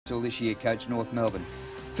till this year coached North Melbourne.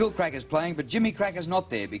 Phil Cracker's playing, but Jimmy Cracker's not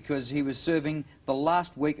there because he was serving the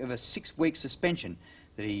last week of a 6-week suspension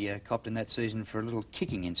that he copped in that season for a little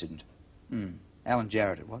kicking incident. Alan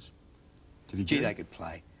Jarrett it was. Did he? Gee, they could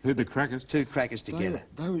play. Who, the Crackers? Two Crackers together.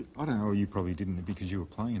 I don't know, you probably didn't because you were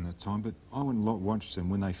playing in that time, but I went and watched them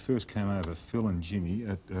when they first came over, Phil and Jimmy,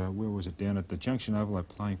 at, where was it, down at the Junction Oval, they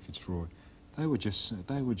playing Fitzroy. They were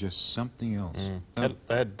just something else. They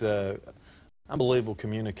had unbelievable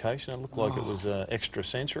communication. It looked like it was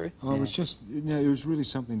extrasensory. Oh, it was just, you know, it was really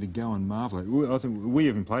something to go and marvel at. I think we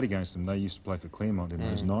even played against them. They used to play for Claremont in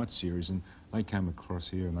those night series, and they came across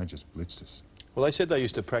here and they just blitzed us. Well, they said they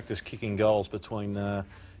used to practice kicking goals between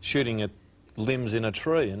shooting at limbs in a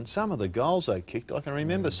tree, and some of the goals they kicked, I can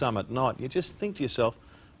remember some at night. You just think to yourself,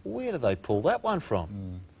 where did they pull that one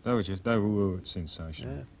from? They were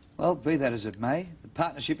sensational. Yeah. Well, be that as it may, the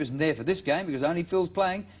partnership isn't there for this game because only Phil's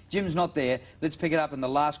playing. Jim's not there. Let's pick it up in the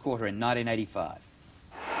last quarter in 1985.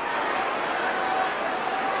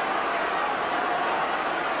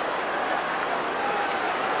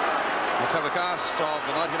 The telecast of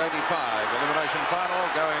the 1985 Elimination Final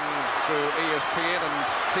going through ESPN and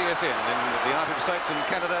TSN in the United States and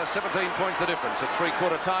Canada. 17 points the difference at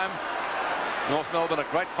three-quarter time. North Melbourne a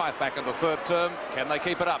great fight back in the third term. Can they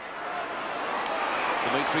keep it up?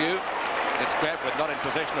 Demetriou gets grabbed but not in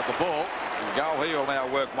possession of the ball. And goal here will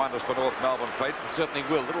now work wonders for North Melbourne, Pete. It certainly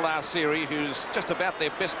will. Little Siri, who's just about their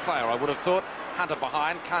best player, I would have thought. Hunter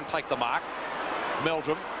behind, can't take the mark.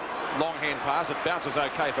 Meldrum, long hand pass. It bounces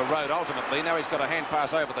okay for Rode ultimately. Now he's got a hand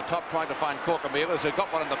pass over the top, trying to find Corcomelas, who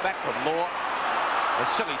got one in the back from Law. A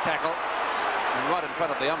silly tackle. And right in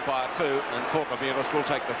front of the umpire too. And Corcomelas will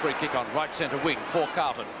take the free kick on right centre wing for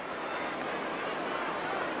Carlton.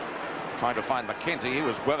 Trying to find Mackenzie. He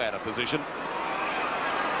was well out of position.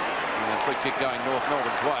 And the free kick going North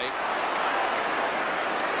Melbourne's way.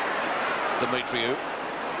 Demetriou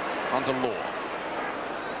onto Law.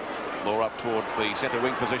 Law up towards the centre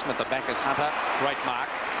wing position. At the back is Hunter. Great mark.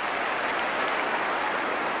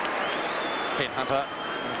 Ken Hunter,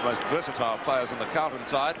 one of the most versatile players on the Carlton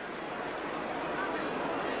side.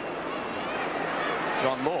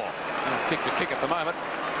 John Law. And it's kick for kick at the moment.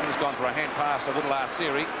 He's gone for a hand pass to little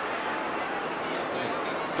Siri.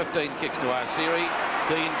 15 kicks to Siri.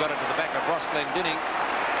 Dean got it to the back of Ross Glendinning.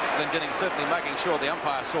 Glendinning certainly making sure the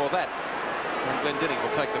umpire saw that. And Glendinning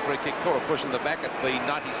will take the free kick for a push in the back at the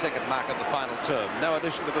 92nd mark of the final term. No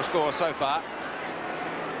addition to the score so far.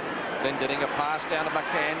 Glendinning a pass down to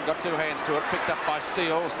McCann. Got two hands to it. Picked up by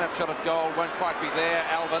Steele. Snapshot at goal. Won't quite be there.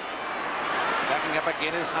 Alvin. Backing up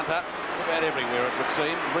again is Hunter. Just about everywhere it would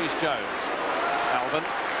seem. Rhys Jones. Alvin.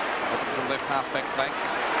 Looking from left half-back flank.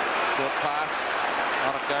 Short pass.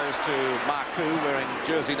 On it goes to Marku, wearing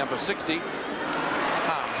jersey number 60.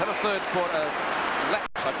 Harms had a third quarter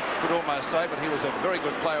lapse, I could almost say, but he was a very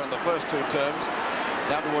good player in the first two terms.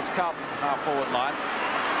 Down towards Carlton's half-forward line.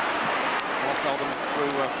 North Melbourne through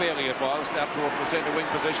fairly it was, down towards the centre wing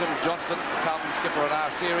position. Johnston, Carlton skipper at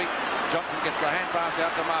Siri. Johnson gets the hand pass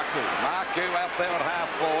out to Marku. Marku out there at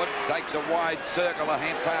half-forward, takes a wide circle, a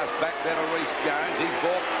hand pass back there to Rhys Jones. He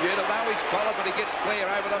balked beautiful. Now he's collared, but he gets clear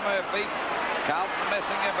over to Murphy. Carlton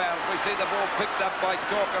messing about as we see the ball picked up by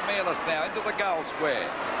Corcomelas now into the goal square.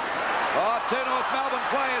 Oh, two North Melbourne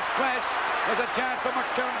players clash. There's a chance for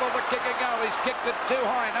McConville to kick a goal. He's kicked it too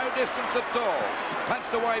high, no distance at all.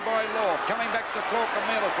 Punched away by Law. Coming back to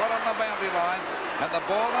Corcomelas right on the boundary line. And the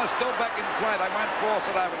ball is still back in play. They won't force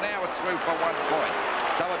it over. Now it's through for 1 point.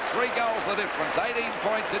 So it's 3 goals the difference. 18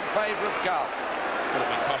 points in favour of Carlton. Could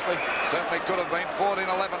have been costly. Certainly could have been.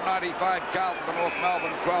 14-11-95 Carlton to North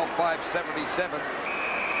Melbourne 12-5-77.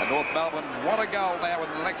 And North Melbourne want a goal now in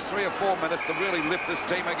the next 3 or 4 minutes to really lift this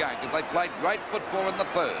team again because they played great football in the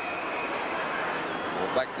third.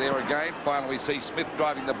 Well, back there again. Finally we see Smith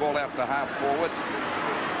driving the ball out to half forward.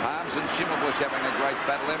 Harms and Schimmelbusch having a great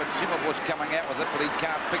battle there, but Schimmelbusch coming out with it, but he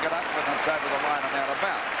can't pick it up and it's over the line and out of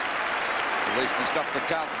bounds. At least he stopped the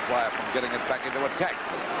Carlton player from getting it back into attack.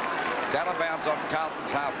 It's out of bounds on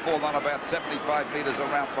Carlton's half-forward line, about 75 metres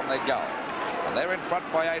around from their goal. And they're in front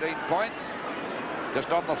by 18 points.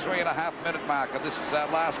 Just on the 3.5-minute mark of this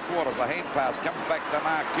last quarter. The hand pass comes back to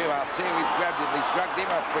Marku. Siri's grabbed him. He shrugged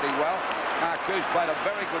him off pretty well. Marku's played a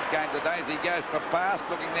very good game today as he goes for pass.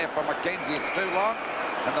 Looking there for Mackenzie. It's too long.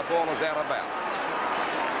 And the ball is out of bounds.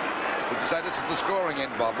 Would you say this is the scoring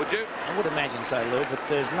end, Bob, would you? I would imagine so, Lou, but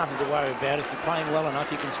there's nothing to worry about. If you're playing well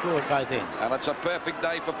enough, you can score at both ends. And it's a perfect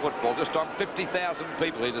day for football. Just on 50,000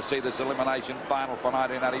 people here to see this elimination final for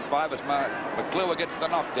 1985 as McClure gets the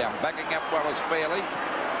knockdown. Backing up well as Fairley.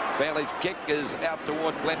 Fairley's kick is out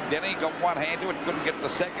towards Glendenning. Got one hand to it, couldn't get the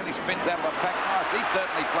second. He spins out of the pack nice. He's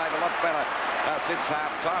certainly played a lot better since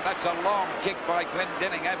half-time. That's a long kick by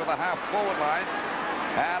Glendenning over the half-forward line.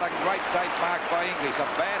 And a great safe mark by Inglis. A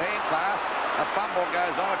bad hand pass. A fumble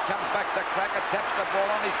goes on. It comes back to Cracker. Taps the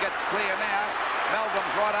ball on. He gets clear now.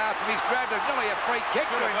 Meldrum's right after him. He's grabbed it. Nearly a free kick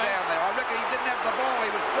to him down there. I reckon he didn't have the ball.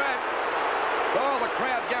 He was grabbed. Oh, the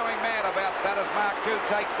crowd going mad about that as Marcoux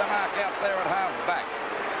takes the mark out there at half-back.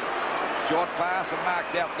 Short pass and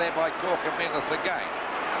marked out there by Corker-Millis again.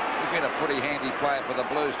 He's been a pretty handy player for the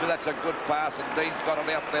Blues too. That's a good pass, and Dean's got it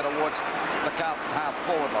out there towards the Carlton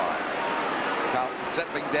half-forward line. Carlton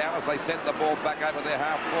settling down as they send the ball back over their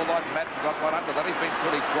half-forward line. Madden got one under that. He's been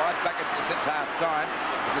pretty quiet back since half-time.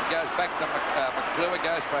 As it goes back to McClure,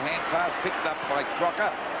 goes for a hand pass, picked up by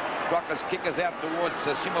Crocker. Crocker's kick is out towards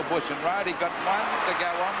Simmelbush and Road. He got one to go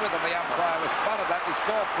on with, and the umpire was spotted that. He's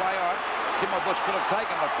called play on. Simmelbush could have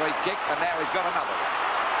taken the free kick, and now he's got another one.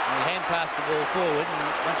 And you hand pass the ball forward, and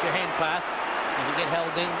once you hand pass, if you get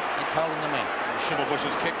held in, it's holding them out.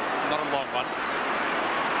 Simmelbush's kick, not a long one.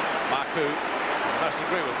 Marcoux, I must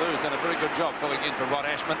agree with Lou, has done a very good job filling in for Rod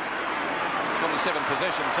Ashman. 27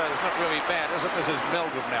 possession, so it's not really bad, is it? This is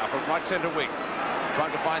Meldrum now from right centre wing.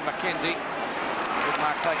 Trying to find Mackenzie. Good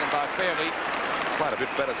mark taken by Fairley. Quite a bit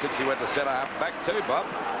better since he went to centre half back too, Bob.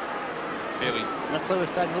 Fairley. McClure is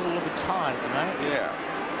starting a little bit tired at the moment. Yeah.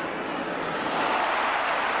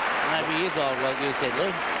 Maybe he is old, like you said,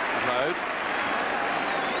 Lou. Road.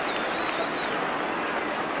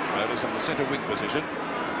 Road is in the centre wing position.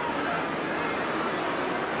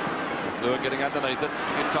 McClure getting underneath it.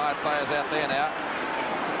 A few tired players out there now.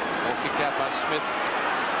 All kicked out by Smith.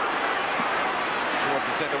 Towards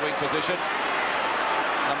the centre wing position.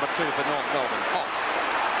 Number 2 for North Melbourne, Holt.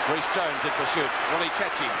 Reece Jones in pursuit. Will he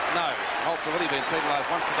catch him? No. Holt's already been penalised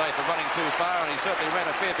once today for running too far, and he certainly ran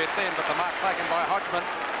a fair bit then, but the mark taken by Hodgman,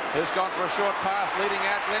 who's gone for a short pass, leading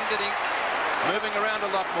out Glendenning, moving around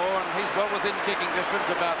a lot more, and he's well within kicking distance,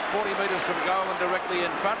 about 40 metres from goal and directly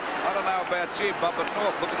in front. I don't know about you, Bob, but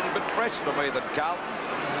North look a little bit fresher to me than Carlton.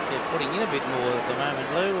 They're putting in a bit more at the moment,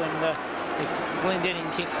 Lou, and if Glendenning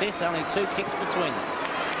kicks this, only 2 kicks between them.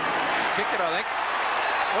 He's kicked it, I think.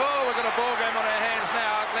 Oh, we've got a ball game on our hands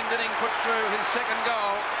now. Glendenning puts through his second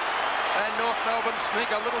goal, and North Melbourne sneak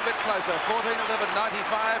a little bit closer. 14-11,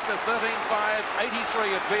 95 to 13-5,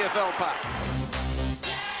 83 at VFL Park.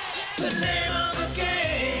 The name of the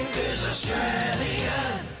game is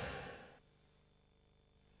Australian.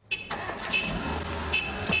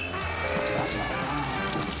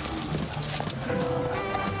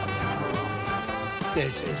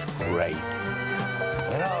 This is great.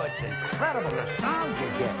 You know, it's incredible the sounds you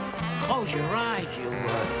get. Close your eyes, you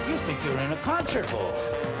think you're in a concert hall.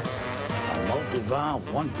 A multi-valve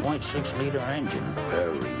 1.6-liter engine.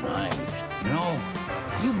 Very nice. You know,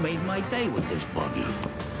 you made my day with this buggy.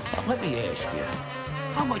 Now, let me ask you,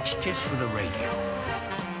 how much just for the radio?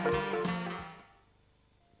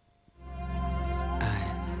 I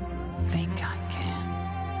think I can.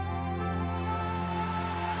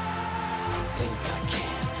 I think I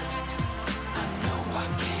can. I know I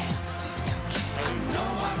can. I know I can. I know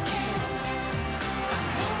I can.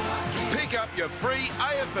 Pick up your free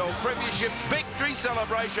AFL Premiership Victory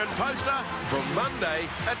Celebration poster from Monday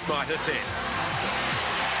at Mitre 10.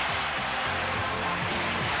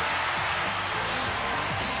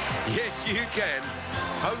 Yes, you can.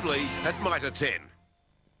 Only at Mitre 10.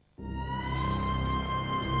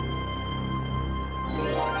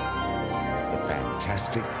 The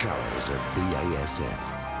fantastic colours of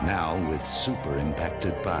BASF. Now with super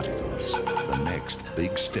impacted particles. The next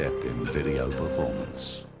big step in video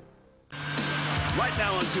performance. Right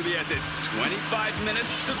now on 2BS, it's 25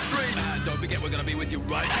 minutes to 3. And don't forget, we're going to be with you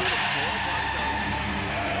right through the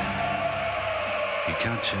 4. You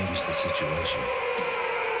can't change the situation.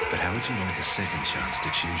 But how would you like a second chance to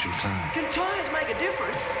choose your tire? Can tyres make a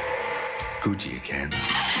difference? Goodyear can.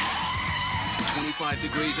 25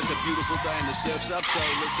 degrees, it's a beautiful day and the surf's up, so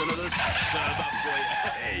listen to this serve up for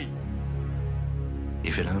you. Hey!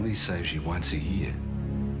 If it only saves you once a year,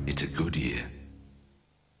 it's a good year.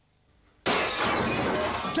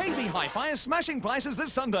 JB Hi-Fi is smashing prices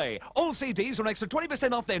this Sunday. All CDs are an extra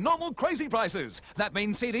 20% off their normal crazy prices. That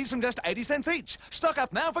means CDs from just 80 cents each. Stock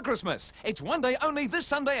up now for Christmas. It's one day only this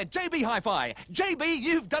Sunday at JB Hi-Fi. JB,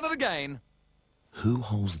 you've done it again. Who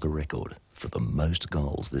holds the record for the most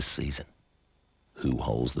goals this season? Who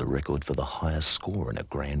holds the record for the highest score in a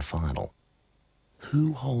grand final?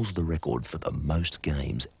 Who holds the record for the most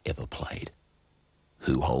games ever played?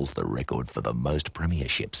 Who holds the record for the most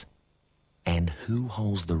premierships? And who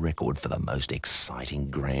holds the record for the most exciting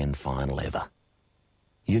grand final ever?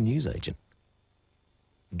 your newsagent.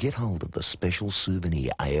 Get hold of the special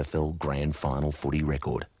souvenir AFL Grand Final footy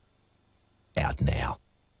record. Out now.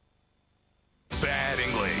 Bad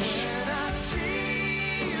English.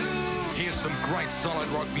 Here's some great solid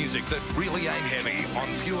rock music that really ain't heavy on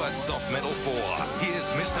Pure Soft Metal 4. Here's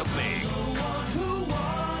Mr. Big.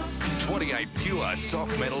 28 pure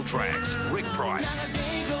soft metal tracks. Rick Price.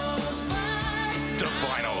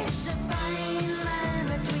 Divinals.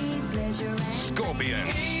 Scorpions.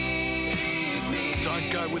 Don't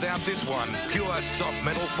go without this one. Pure Soft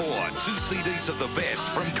Metal 4. 2 CDs of the best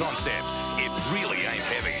from Concept. It really ain't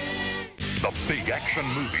heavy. The big action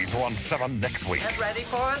movies are on 7 next week. Get ready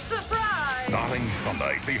for a surprise. Starting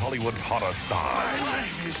Sunday, see Hollywood's hottest stars. My name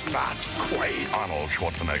is not Quaid. Arnold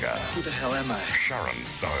Schwarzenegger. Who the hell am I? Sharon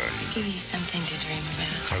Stone. Give you something to dream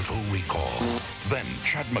about. Total Recall. Then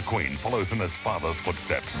Chad McQueen follows in his father's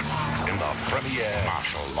footsteps in the premiere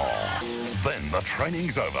Martial Law. Then the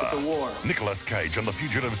training's over. It's a war. Nicolas Cage and the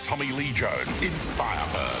fugitive's Tommy Lee Jones. In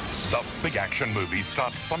Firebirds. The big action movie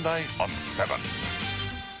starts Sunday on 7.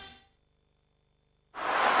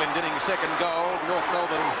 Glendinning's second goal. North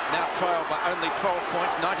Melbourne now trail by only 12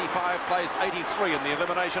 points. 95 plays 83 in the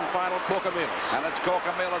elimination final. Corker-Mills. And it's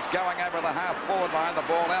Corker-Mills going over the half-forward line. The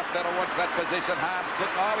ball out there towards that position. Harms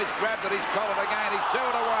couldn't. Oh, he's grabbed it. He's collared again. He's threw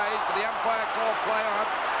it away. But the umpire called play on.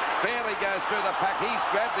 Fairly goes through the pack. He's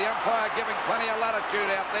grabbed. The umpire giving plenty of latitude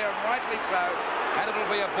out there, and rightly so. And it'll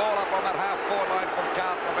be a ball up on that half-forward line from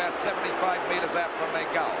Carlton, about 75 metres out from their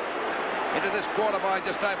goal. Into this quarter by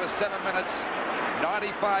just over 7 minutes.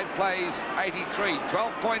 95 plays, 83.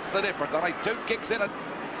 12 points the difference. Only 2 kicks in it.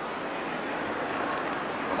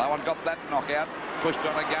 Well, no one got that knockout. Pushed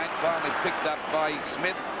on again. Finally picked up by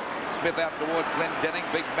Smith. Smith out towards Glendenning.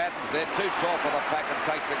 Big Madden's there. Too tall for the pack and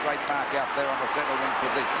takes a great mark out there on the centre wing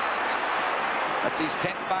position. That's his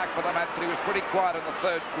 10th mark for the match, but he was pretty quiet in the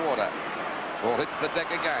 3rd quarter. Ball hits the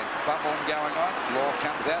deck again. Fumbling going on. Law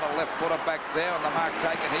comes out. A left footer back there, and the mark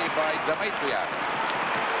taken here by Demetrio.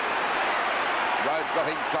 Rhodes got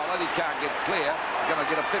him collared. He can't get clear. He's going to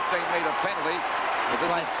get a 15-metre penalty.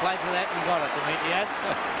 Played for that and got it, Demetrio.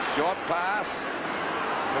 Short pass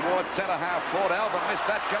towards centre half forward. Alvin missed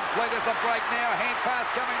that complete. There's a break now. A hand pass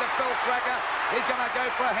coming to Phil Cracker. He's going to go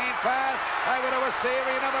for a hand pass. Over to Asiri.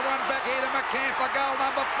 Another one back here to McCann for goal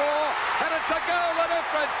number 4. And it's a goal, the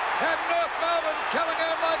difference. And North Melbourne coming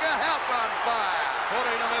out like a house on fire. 14-11,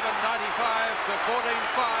 95 to 14-5,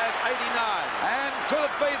 89. And could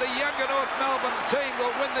it be the younger North Melbourne team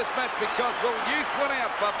will win this match, because will youth win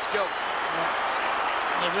out, Bob Skill?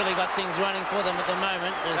 They've really got things running for them at the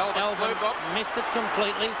moment. Elvin missed it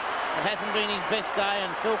completely. It hasn't been his best day,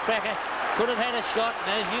 and Phil Cracker could have had a shot,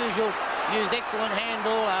 and as usual, used excellent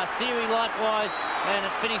handball. Siri likewise, and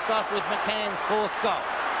it finished off with McCann's 4th goal.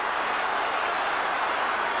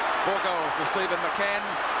 4 goals to Stephen McCann.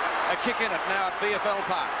 A kick in it now at VFL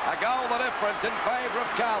Park. A goal the difference in favour of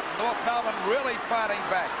Carlton. North Melbourne really fighting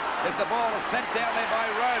back as the ball is sent down there by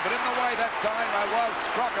Rowe, but in the way that time was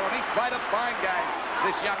Crocker, and he played a fine game.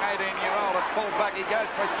 This young 18-year-old at full-back, he goes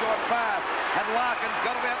for a short pass, and Larkin's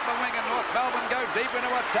got him out in the wing, and North Melbourne go deep into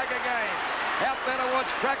attack again. Out there towards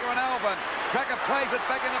Cracker and Alvin. Cracker plays it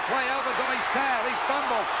back into play. Alvin's on his tail. He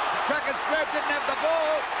fumbles. Cracker's grab, didn't have the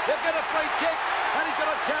ball. He'll get a free kick, and he's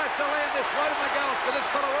got a chance to land this right in the goals, because this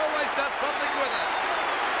fella always does something with it.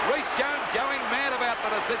 Reece Jones going mad about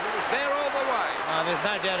the decision. It was there all the way. There's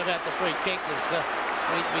no doubt about the free kick.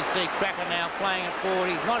 We see Cracker now playing it forward.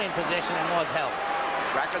 He's not in possession and was held.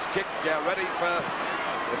 Cracker's kick ready for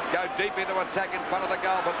go deep into attack in front of the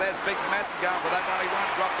goal, but there's Big Madden going for that one. He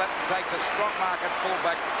won't drop that and takes a strong mark at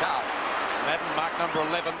fullback for Carlton. Madden, mark number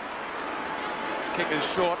 11. Kick is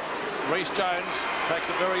short. Reece Jones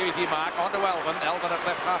takes a very easy mark onto Alvin. Alvin at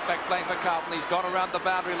left half-back playing for Carlton. He's gone around the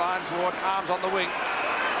boundary line towards Harms on the wing.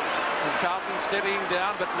 And Carlton steadying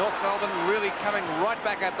down, but North Melbourne really coming right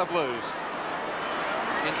back at the Blues.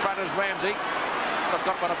 In front is Ramsey. But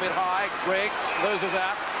got one a bit high. Greg loses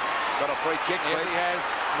out. Got a free kick. Yes, he has.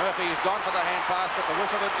 Murphy's gone for the hand pass, but the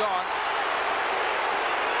whistle had gone.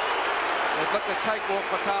 It looked a cakewalk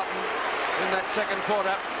for Carlton in that second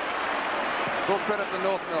quarter. Full credit to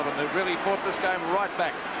North Melbourne, who really fought this game right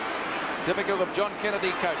back. Typical of John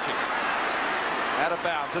Kennedy coaching. Out of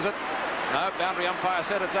bounds, is it? No, boundary umpire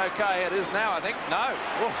said it's okay. It is now, I think. No.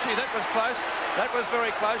 Oh, gee, that was close. That was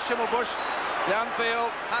very close. Schimmelbusch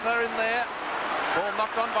downfield. Hunter in there. Ball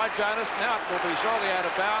knocked on by Jonas. Now it will be surely out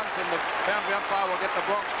of bounds, and the boundary umpire will get the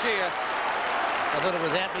Bronx cheer. I thought it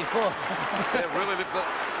was out before. Yeah, really lift the...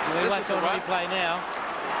 We won't on replay now.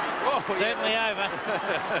 Oh, certainly over.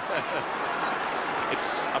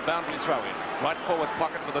 It's a boundary throw-in. Right forward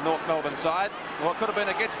pocket for the North Melbourne side. Well, it could have been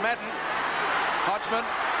against Madden. Hodgman,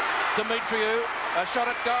 Demetriou, a shot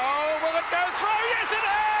at goal. Will it go through? Yes, it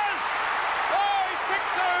has! Oh, he's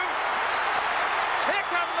picked two. Here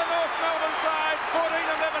come the North Melbourne side,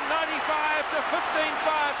 14-11-95 to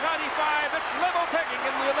 15-5-95. It's level pegging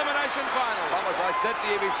in the elimination final. Well, as I said to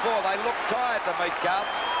you before, they look tired to meet Carlton.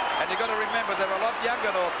 And you've got to remember, they're a lot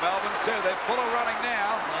younger, North Melbourne, too. They're full of running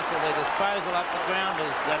now. Yes, well, their disposal up the ground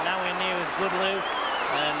is nowhere near as good, Lou.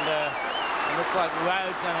 And it looks like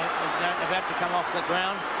Road about to come off the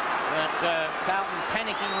ground. But Carlton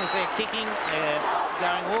panicking with their kicking. They're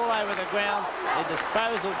going all over the ground. Their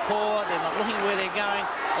disposal poor. They're not looking where they're going.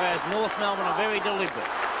 Whereas North Melbourne are very deliberate.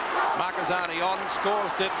 Marquezani on,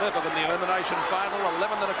 scores dead level in the elimination final.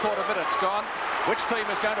 11 1/4 minutes gone. Which team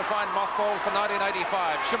is going to find mothballs for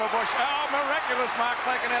 1985? Schimmelbusch, oh, miraculous mark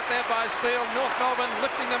taken out there by Steele. North Melbourne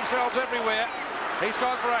lifting themselves everywhere. He's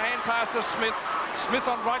gone for a hand pass to Smith. Smith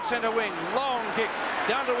on right centre wing. Long kick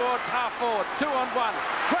down towards half forward. 2-on-1.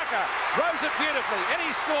 Cracker rows it beautifully. Any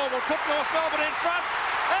score will put North Melbourne in front.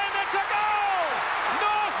 And it's a goal!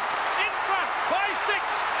 North in front by 6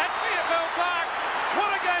 at VFL Park. What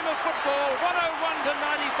a game of football,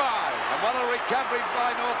 101-95. And what a recovery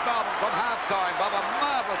by North Melbourne from half-time, Bob. A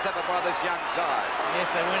marvellous effort by this young side. Yes,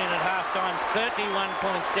 they went in at half-time, 31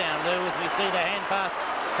 points down, Lou, as we see the hand pass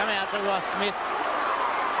come out to Ross Smith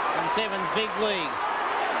in Seven's big league.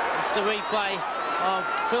 It's the replay of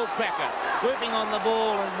Phil Cracker swooping on the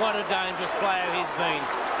ball, and what a dangerous player he's been.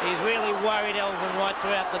 He's really worried Elvin White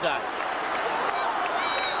throughout the day.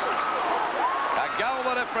 Goal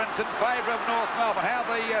the difference in favour of North Melbourne. How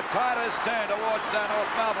the tide has turned towards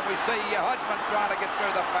North Melbourne. We see Hodgman trying to get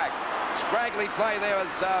through the pack. Scraggly play there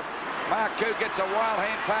as Marcoux gets a wild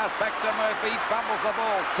hand pass back to Murphy. Fumbles the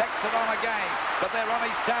ball, tacks it on again. But they're on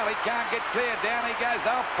his tail. He can't get clear. Down he goes.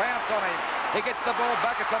 They'll pounce on him. He gets the ball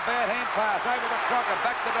back. It's a bad hand pass. Over to Crocker.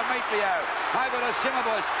 Back to Demetriou. Over to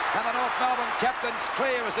Schimmelbusch. And the North Melbourne captain's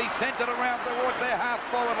clear as he sent it around towards their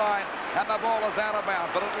half-forward line. And the ball is out of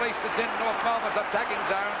bounds. But at least it's in North Melbourne's attacking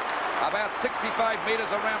zone. About 65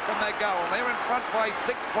 metres around from their goal. And they're in front by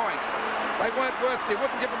 6 points. They weren't worth, you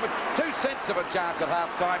wouldn't give them 2 cents of a chance at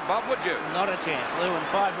half-time, Bob, would you? Not a chance, Lou, and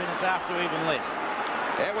 5 minutes after, even less.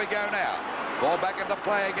 Here we go now. Ball back into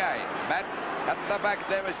play again. Madden at the back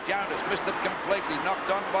there is Jonas. Missed it completely. Knocked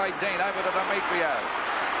on by Dean. Over to Demetriou.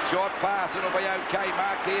 Short pass. It'll be okay.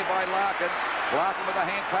 Marked here by Larkin. Larkin with a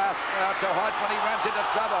hand pass to Hodgman. He runs into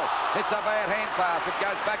trouble. It's a bad hand pass. It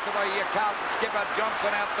goes back to the Carlton skipper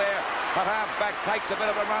Johnson out there. But half-back takes a bit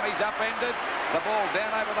of a run. He's upended. The ball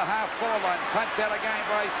down over the half-forward line. Punched out again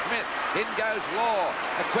by Smith. In goes Law.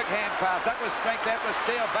 A quick hand pass. That was strength out to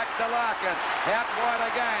Steele. Back to Larkin. Out wide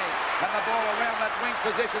again. And the ball around that wing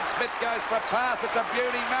position. Smith goes for a pass. It's a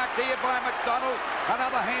beauty. Marked here by McDonald.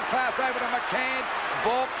 Another hand pass over to McCann.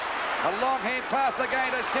 Balks. A long hand pass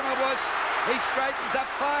again to Schimmelbusch. He straightens up,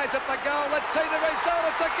 fires at the goal. Let's see the result.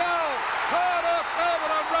 It's a goal. Oh, North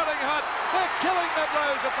Melbourne are running hot. They're killing the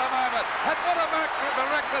Blues at the moment. And what a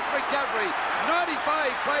miraculous recovery. 95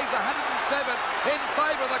 plays 107 in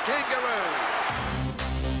favour of the Kangaroos.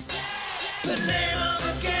 The name of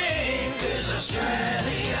the game is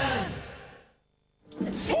Australian.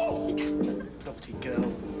 Naughty girl.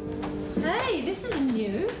 Hey, this is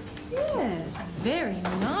new. Yeah, very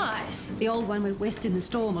nice. The old one went west in the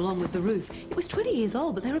storm along with the roof. It was 20 years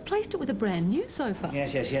old, but they replaced it with a brand new sofa.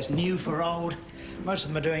 Yes. New for old. Most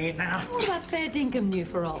of them are doing it now. What about fair dinkum new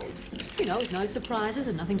for old? You know, with no surprises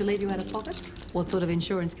and nothing to leave you out of pocket. What sort of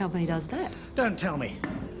insurance company does that? Don't tell me.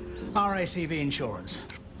 RACV Insurance.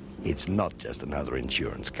 It's not just another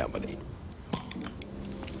insurance company.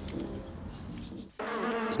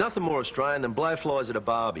 There's nothing more Australian than blowflies at a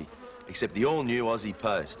barbie, except the all-new Aussie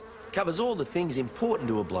Post. Covers all the things important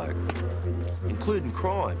to a bloke, including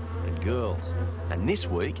crime and girls. And this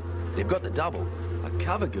week, they've got the double, a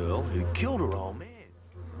cover girl who killed her old man.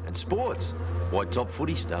 And sports, why top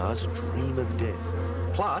footy stars dream of death.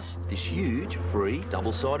 Plus, this huge, free,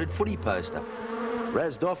 double-sided footy poster.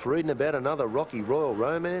 Razzed off reading about another rocky royal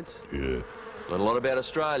romance? Yeah. Learn a lot about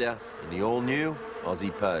Australia in the all-new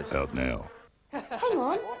Aussie Post. Out now. Hang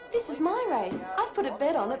on, this is my race. I've put a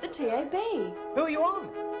bet on at the TAB. Who are you on?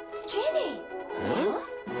 It's Jenny. Huh?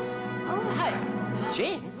 Oh, hey.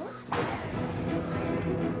 Jen?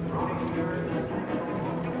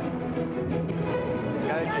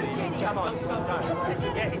 Go, Jenny. Come on. Go.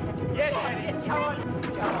 Yes, Jenny. Come on.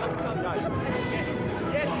 Go.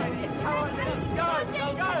 Yes, Jenny. Come on. Go.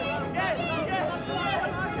 Yes.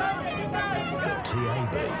 The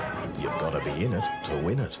TAB. You've got to be in it to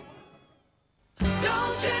win it.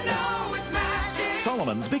 Don't you know it's magic?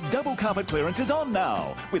 Solomon's big double carpet clearance is on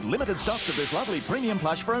now, with limited stocks of this lovely premium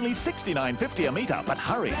plush for only $69.50 a metre. But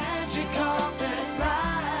hurry.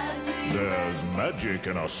 There's magic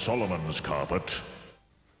in a Solomon's carpet.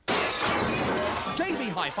 JB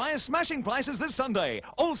Hi-Fi is smashing prices this Sunday.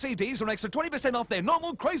 All CDs are an extra 20% off their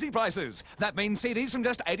normal crazy prices. That means CDs from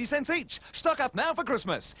just 80 cents each. Stock up now for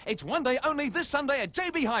Christmas. It's one day only this Sunday at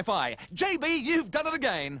JB Hi-Fi. JB, you've done it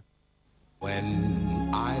again. When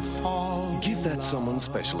I fall, give that someone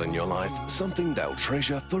special in your life something they'll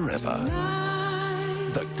treasure forever.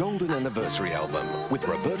 The Golden Anniversary album with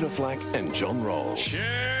Roberta Flack and John Rolls.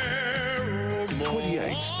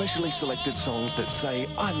 28 specially selected songs that say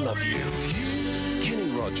I love you. Kenny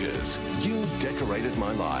Rogers, You Decorated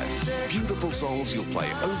My Life. Beautiful songs you'll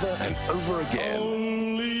play over and over again.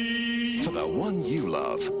 For the one you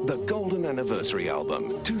love, the Golden Anniversary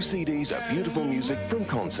album. 2 CDs of beautiful music from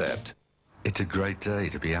Concept. It's a great day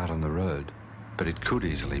to be out on the road, but it could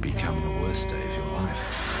easily become the worst day of your life.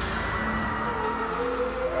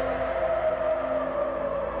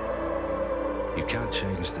 You can't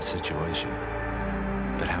change the situation,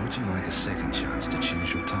 but how would you like a second chance to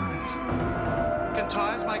choose your tyres? Can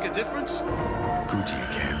tyres make a difference? Good you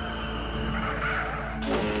can.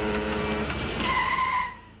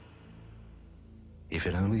 If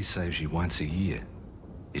it only saves you once a year,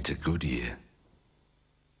 it's a good year.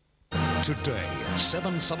 Today,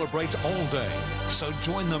 7 celebrates all day, so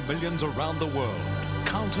join the millions around the world.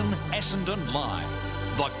 Carlton, Essendon live,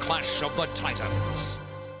 the clash of the Titans.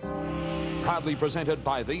 Proudly presented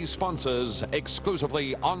by these sponsors,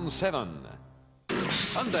 exclusively on 7.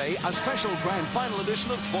 Sunday, a special grand final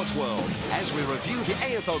edition of Sports World, as we review the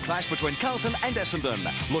AFL clash between Carlton and Essendon.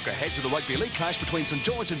 Look ahead to the Rugby League clash between St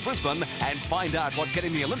George and Brisbane, and find out what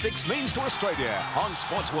getting the Olympics means to Australia on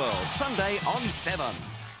Sports World, Sunday on 7.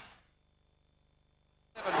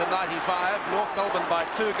 7-95, North Melbourne by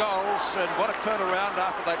 2 goals, and what a turnaround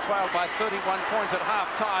after they trailed by 31 points at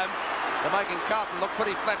half-time. They're making Carlton look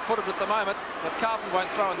pretty flat-footed at the moment, but Carlton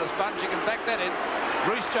won't throw in the sponge. You can back that in.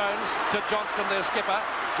 Rhys Jones to Johnston, their skipper.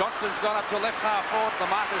 Johnston's gone up to left half forward. The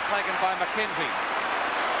mark is taken by McKenzie.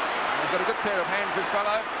 He's got a good pair of hands, this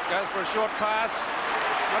fellow. Goes for a short pass.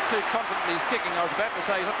 Not too confident he's kicking. I was about to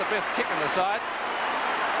say he's not the best kick in the side.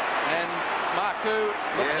 And Marku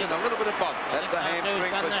looks in a little bit of bother. That's a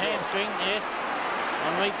hamstring for sure. Hamstring, yes.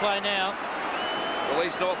 On replay now. Well,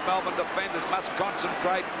 these North Melbourne defenders must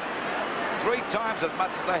concentrate 3 times as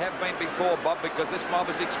much as they have been before, Bob, because this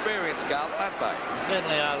mob is experienced, Carlton, aren't they?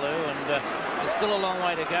 Certainly are, Lou, and there's still a long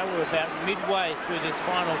way to go. We're about midway through this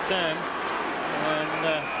final term, and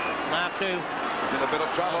Marku is in a bit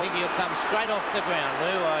of trouble. I think he'll come straight off the ground,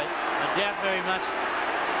 Lou. I doubt very much.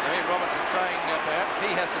 I hear Robertson saying perhaps he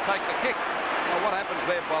has to take the kick. Well, what happens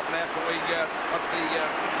there, Bob? Now, can we? What's the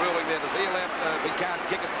ruling there? Does he allow? If he can't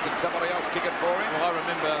kick it, can somebody else kick it for him? Well, I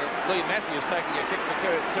remember Lee Matthews taking a kick for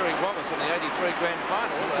Terry Wallace in the '83 grand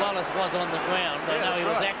final. Wallace was on the ground. I know he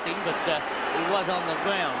was acting, but he was on the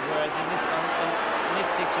ground. Whereas in this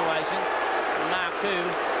situation, Marku,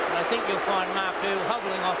 I think you'll find Marku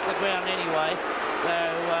hobbling off the ground anyway. So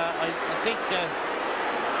I think.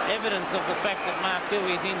 Evidence of the fact that Marku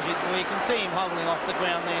is injured. We can see him hobbling off the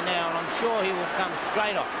ground there now, and I'm sure he will come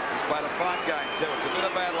straight off. He's played a fine game too. It's a bit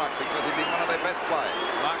of bad luck because he's been one of their best players.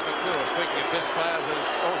 Mark McClure, speaking of best players, has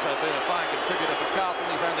also been a fine contributor for Carlton.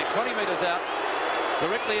 He's only 20 metres out,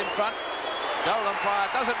 directly in front. Goal umpire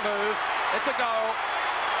doesn't move. It's a goal.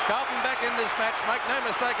 Carlton back in this match. Make no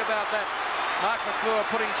mistake about that. Mark McClure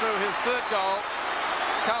putting through his 3rd goal.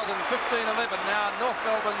 Carlton 15-11 now. North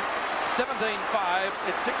Melbourne 17-5.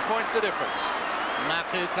 It's 6 points the difference.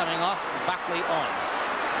 Marku coming off, Buckley on.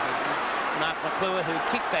 Mark McClure, who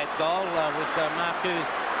kicked that goal with Marku's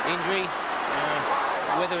injury.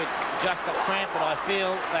 Whether it's just a cramp, but I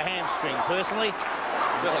feel the hamstring personally.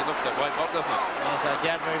 Certainly looks that way, Bob, doesn't it? Yes, I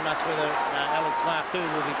doubt very much whether Alex Marku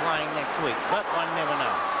will be playing next week, but one never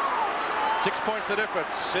knows. 6 points the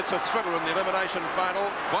difference. It's a thriller in the elimination final.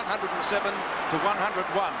 107 to 101.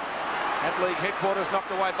 At league headquarters,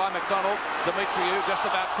 knocked away by McDonald. Demetriou just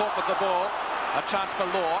about caught with the ball. A chance for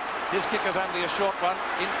Law. His kick is only a short one.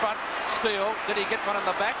 In front, Steele. Did he get one in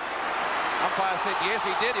the back? Umpire said yes,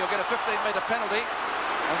 he did. He'll get a 15-metre penalty.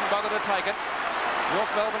 Doesn't bother to take it. North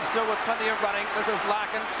Melbourne still with plenty of running. This is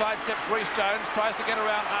Larkin. Sidesteps Rhys Jones. Tries to get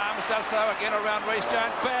around Harms. Does so again around Rhys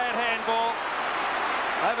Jones. Bad handball.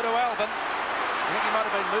 Over to Alvin. I think he might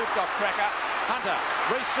have been moved off Cracker. Hunter.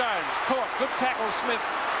 Rhys Jones. Caught. Good tackle, Smith.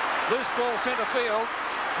 Loose ball centre field.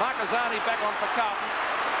 Marquezani back on for Carlton.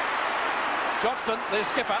 Johnston, their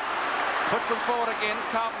skipper, puts them forward again.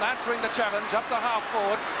 Carlton answering the challenge. Up to half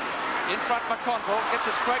forward. In front, McConville. Gets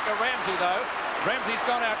it straight to Ramsey, though. Ramsey's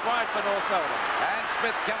gone out wide for North Melbourne. And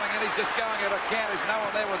Smith coming in. He's just going at a count. There's no one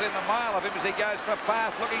there within a mile of him as he goes for a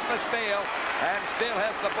pass, looking for Steele. And Steele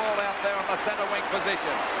has the ball out there on the centre wing position.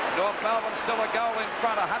 North Melbourne still a goal in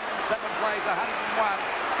front. 107 plays, 101.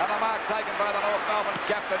 And the mark taken by the North Melbourne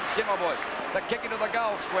captain, Schimmelbusch. The kick into the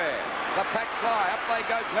goal square. The pack fly. Up they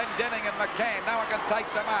go, Glendenning and McCann. No one can take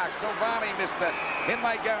the mark. Silvani missed it. In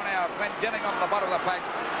they go now. Glendenning on the bottom of the pack.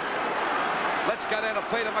 Let's go down to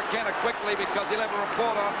Peter McKenna quickly because he'll have a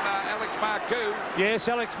report on Alex Marcoux. Yes,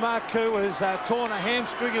 Alex Marcoux has torn a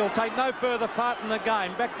hamstring. He'll take no further part in the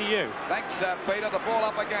game. Back to you. Thanks, Peter. The ball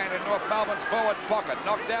up again in North Melbourne's forward pocket.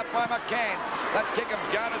 Knocked out by McCann. That kick of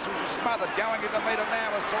Jonas was smothered. Going into meter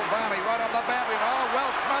now is Silvani right on the boundary. Oh,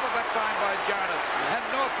 well smothered that time by Jonas. And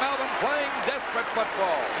North Melbourne playing desperate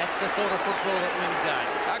football. That's the sort of football that wins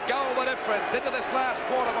games. A goal the difference into this last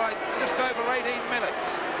quarter by just over 18 minutes.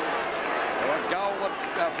 A goal that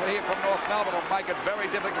here from North Melbourne will make it very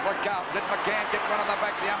difficult for Carlton. Did McCann get one on the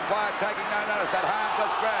back? The umpire taking no notice. That harms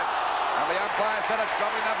us grab. And the umpire said it's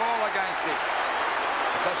dropping the ball against him.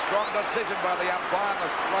 It's a strong decision by the umpire. And the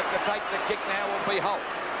right to take the kick now will be Holt.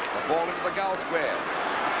 The ball into the goal square.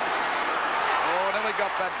 Oh, nearly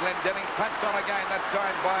got that. Glendenning punched on again that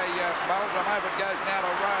time by Meldrum. Over it goes now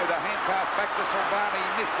to Rowe. A hand pass back to Silvani.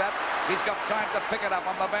 He missed that. He's got time to pick it up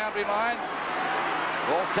on the boundary line.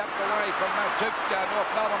 Ball tapped away from two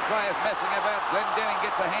North Melbourne players messing about. Glendenning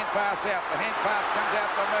gets a hand pass out. The hand pass comes out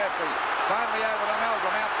to Murphy. Finally over to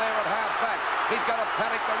Meldrum out there at half back. He's got a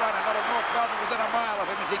paddock to run and not a North Melbourne within a mile of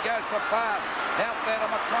him as he goes for a pass. Out there to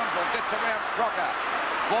McConville. Gets around Crocker.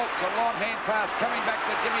 Balks a long hand pass coming back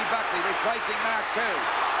to Jimmy Buckley replacing Marcoux.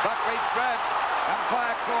 Buckley's grabbed.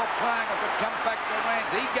 Umpire call playing as it comes back to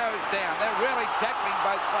Rams. He goes down. They're really tackling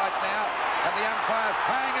both sides now. And the umpire's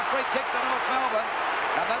paying a free kick to North Melbourne.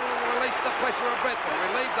 And that'll release the pressure a bit, will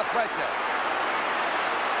relieve the pressure.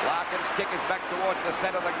 Larkin's kick is back towards the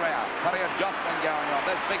centre of the ground. Plenty of jostling going on.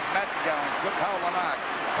 There's Big Madden going. Couldn't hold the mark.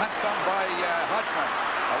 Punched on by Hodgman.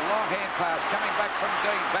 A long hand pass coming back from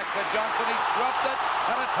Dean. Back to Johnson. He's dropped it.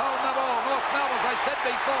 And it's holding the ball. North Melbourne, as I said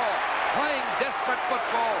before, playing desperate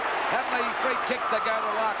football. And the free kick to go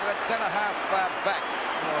to Larkin at centre half back.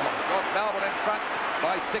 North Melbourne in front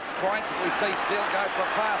by 6 points as we see Steele go for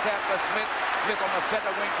a pass out to Smith. Smith on the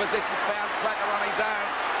centre wing position found Cracker on his own.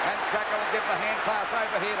 And Cracker will give the hand pass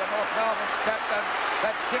over here to North Melbourne's captain.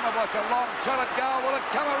 That's Schimmelbusch, a long shot at goal. Will it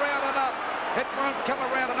come around enough? It won't come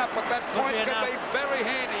around enough, but that point could be very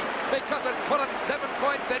handy because it's put them 7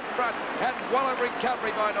 points in front. And what a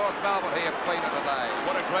recovery by North Melbourne here, Peter, today.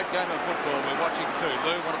 What a great game of football we're watching too,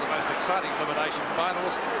 Lou. One of the most exciting elimination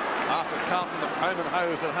finals after Carlton home and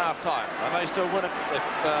hosed at half-time. They may still win it if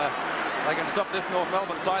they can stop this North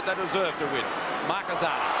Melbourne side. They deserve to win.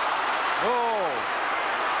 Marquezine. Oh!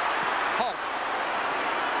 Holt.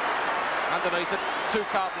 Underneath it, two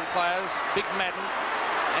Carlton players, Big Madden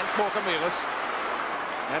and Corcomelis.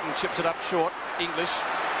 Madden chips it up short. English.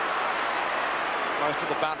 Close to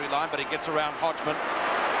the boundary line, but he gets around Hodgman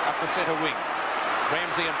up the centre wing.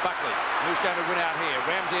 Ramsey and Buckley. Who's going to win out here?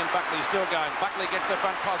 Ramsey and Buckley still going. Buckley gets the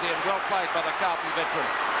front posse and well played by the Carlton veteran.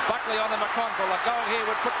 Buckley on the McConville. A goal here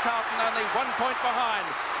would put Carlton only 1 point behind.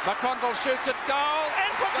 McConville shoots at goal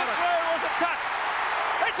and puts it through. Was it touched?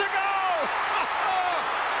 It's a goal!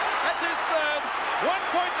 That's his third.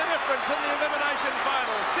 1 point the difference in the elimination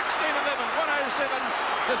final. 16-11, 107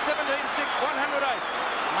 to 17-6, 108.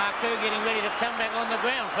 Marcoux getting ready to come back on the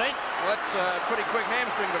ground, Pete. Well, that's a pretty quick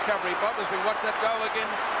hamstring recovery, Bob, as we watch that goal again.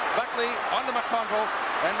 Buckley onto McConville,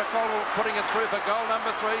 and McConville putting it through for goal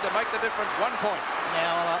number 3 to make the difference 1 point.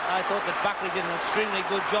 Now, I thought that Buckley did an extremely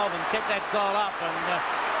good job and set that goal up, and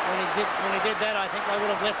when he did that, I think I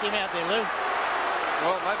would have left him out there, Lou.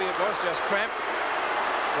 Well, maybe it was just cramp,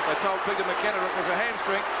 but they told Peter McKenna it was a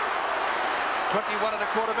hamstring.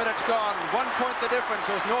 21.25 minutes gone. 1 point the difference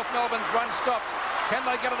as North Melbourne's run stopped. Can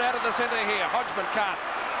they get it out of the centre here? Hodgman can't.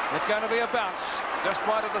 It's going to be a bounce just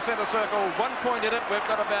wide of the centre circle. 1 point in it. We've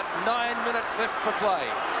got about 9 minutes left for play.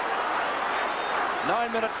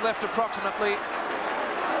 9 minutes left approximately.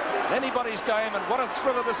 Anybody's game, and what a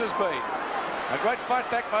thriller this has been. A great fight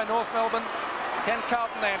back by North Melbourne. Can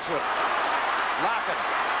Carlton answer it? Larkin.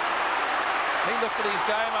 He lifted his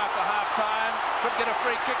game after half-time. Could get a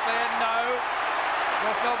free kick there. No.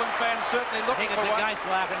 North Melbourne fans certainly looking for one. I think it's against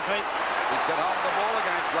Larkin, Pete. He said hold the ball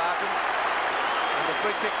against Larkin. And the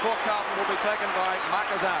free kick for Carlton will be taken by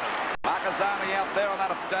Marquezine. Marquezine out there on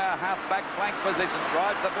that half-back flank position.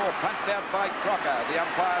 Drives the ball. Punched out by Crocker. The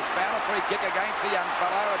umpire's found a free kick against the young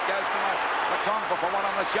fellow. It goes to McConville for one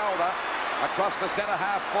on the shoulder. Across the centre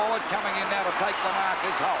half forward. Coming in now to take the mark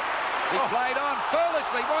is Holt. He played on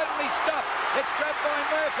foolishly. Why didn't he stop? It's grabbed by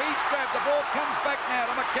Murphy. He's grabbed. The ball comes back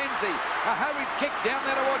now to McKenzie. A hurried kick down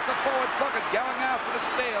there towards the forward pocket, going after the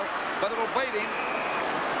steal, but it'll beat him.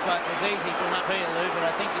 It's easy from up here, Lou, but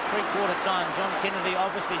I think at three-quarter time, John Kennedy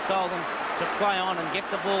obviously told them to play on and get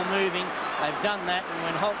the ball moving. They've done that, and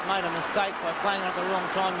when Holt made a mistake by playing at the wrong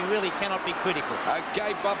time, you really cannot be critical.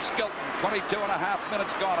 Okay, Bob Skilton, 22 and a half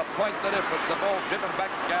minutes gone, a point the difference. The ball driven back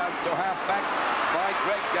to half-back by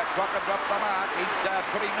Greg. Crocker dropped the mark. He's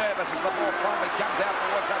pretty nervous as the ball finally comes out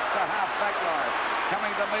towards that half-back line.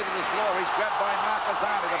 Coming to meet his law, he's grabbed by Marcus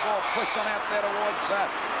Arney. The ball pushed on out there towards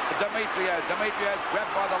Demetrio. Demetrio's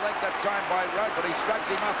grabbed by the leg that time by Road, but he shrugs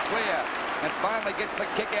him off clear and finally gets the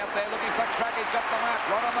kick out there looking for Cracker. He's got the mark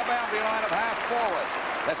right on the boundary line at half forward.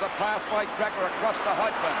 There's a pass by Cracker across to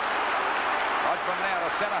Hodgman. Hodgman now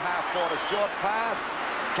to centre half forward, a short pass.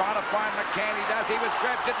 Trying to find McCann. He does. He was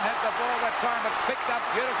grabbed, didn't have the ball that time, but picked up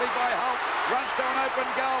beautifully by Holt. Runs to an open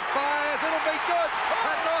goal, fires. It'll be good.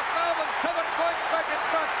 And North Melbourne 7 points back in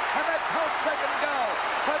front, and that's Holt's second goal.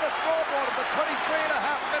 So the scoreboard at the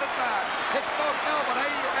 23.5-minute mark. It's North Melbourne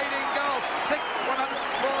 18 goals,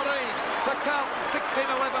 6-114. The Carlton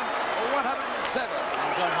 16-11, 107.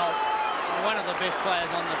 And John Holt, one of the best players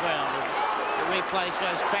on the ground. The replay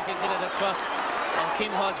shows Cracker get it across, and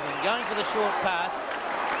Kim Hodgman going for the short pass.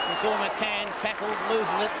 We saw McCann tackled,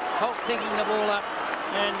 loses it. Holt picking the ball up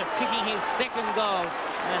and kicking his second goal.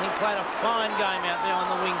 And he's played a fine game out there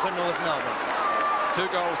on the wing for North Melbourne.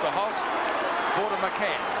 2 goals to Holt, 4 to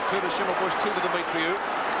McCann, 2 to Schimmelbusch, 2 to Demetriou.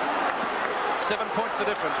 7 points the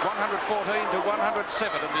difference, 114 to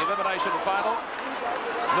 107 in the elimination final.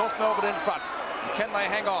 North Melbourne in front. Can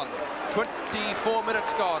they hang on? 24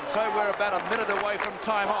 minutes gone, so we're about a minute away from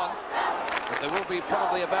time on. But there will be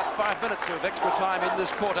probably about 5 minutes of extra time in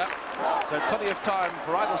this quarter, so plenty of time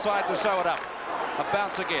for either side to sew it up. A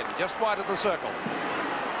bounce again, just wide of the circle.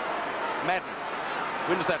 Madden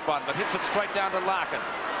wins that one, but hits it straight down to Larkin.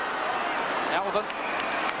 Alvin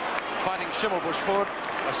fighting Schimmelbusch forward.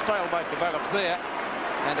 A stalemate develops there,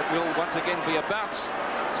 and it will once again be a bounce,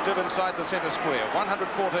 still inside the centre square. 114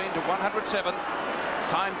 to 107.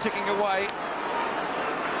 Time ticking away.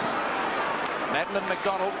 Madden and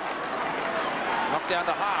McDonald. Knocked down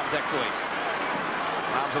to Harms, actually.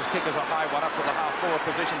 Harms' kick is a high one up to the half-forward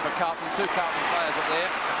position for Carlton. 2 Carlton players are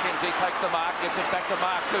there. McKenzie takes the mark, gets it back to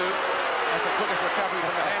Mark, who has the quickest recovery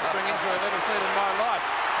from a hamstring injury I've ever seen in my life.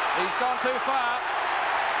 He's gone too far.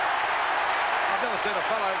 I've never seen a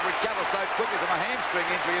fellow recover so quickly from a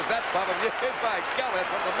hamstring injury as that, Bob. And you, by golly,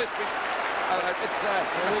 that's one of the mysteries.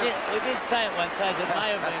 We did say it once, it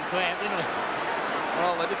may have been cramped, didn't we?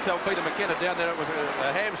 Well, they did tell Peter McKenna down there it was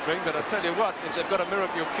a hamstring, but I tell you what, if they've got a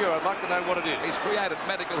miracle cure, I'd like to know what it is. He's created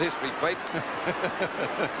medical history, Pete.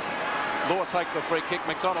 Law takes the free kick.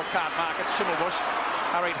 McDonald can't mark it. Schimmelbusch,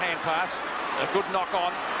 hurried hand pass. A good knock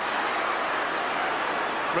on.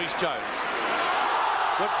 Rhys Jones.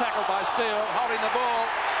 Good tackle by Steele, holding the ball.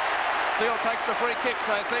 Steele takes the free kick,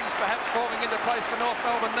 so things perhaps falling into place for North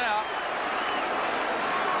Melbourne now.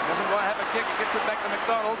 Doesn't want to have a kick, gets it back to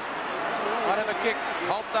McDonald. Might have a kick,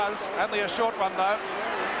 Holt does, only a short one though.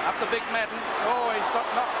 Up the big Madden. Oh, he's got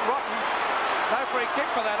knocked rotten. No free kick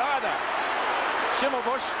for that either.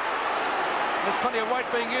 Schimmelbusch, with plenty of weight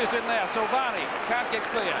being used in there. Silvani can't get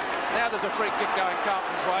clear. Now there's a free kick going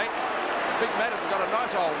Carlton's way. Big Madden got a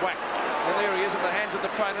nice old whack. Well, there he is in the hands of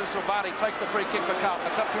the trainers. Silvani takes the free kick for Carlton.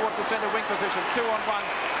 It's up towards the centre wing position, 2-on-1.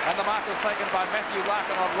 And the mark is taken by Matthew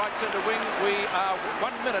Larkin on right centre wing. We are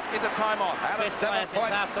 1 minute into time on. And it's 7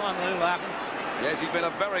 points. Half time, Lou Larkin. Yes, he's been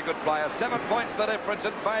a very good player. 7 points the difference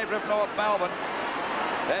in favour of North Melbourne.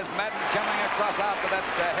 There's Madden coming across after that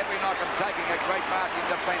heavy knock and taking a great marking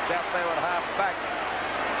defence out there at half back.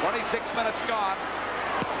 26 minutes gone.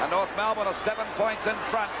 And North Melbourne are 7 points in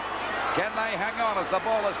front. Can they hang on as the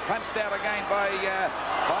ball is punched out again by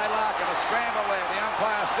Larkin? A scramble there. The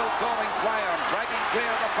umpire still calling play on. Breaking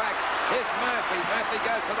clear of the pack. Here's Murphy. Murphy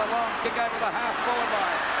goes for the long kick over the half-forward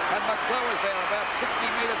line. And McClure is there about 60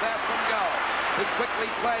 metres out from goal. He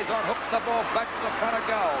quickly plays on, hooks the ball back to the front of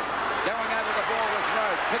goals. Going over the ball was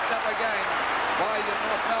Road. Picked up again by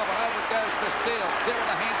North Melbourne. Over it goes to Steele. Steele in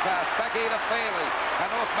the hand pass. Back here to Fairley. And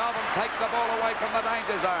North Melbourne take the ball away from the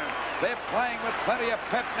danger zone. They're playing with plenty of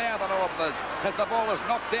pep now, the Northerners, as the ball is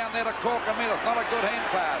knocked down there to Corker-Mills. Not a good hand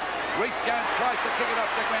pass. Rhys Jones tries to kick it off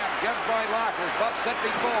the ground. Grabbed by Larkin, as Bob said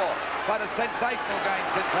before. Played a sensational game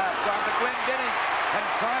since half-time to Glendinning. And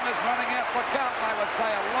time is running out for Carlton, I would say.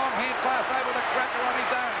 A long hand pass over the Cracker on his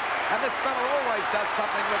own. And this fella always does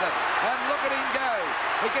something with it. And look at him go.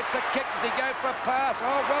 He gets a kick. Does he go for a pass?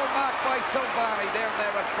 Oh, well marked by Silvani down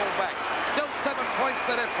there at fullback. Still 7 points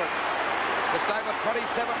the difference. Just over 27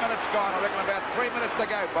 minutes gone. I reckon about 3 minutes to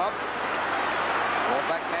go, Bob. Ball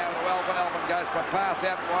back now to Elvin. Elvin goes for a pass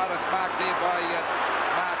out wide. It's marked here by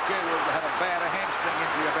Mark Gu, who had a bad hamstring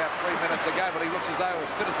injury about 3 minutes ago, but he looks as though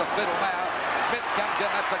as fit as a fiddle now. Smith comes in.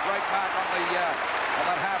 That's a great mark on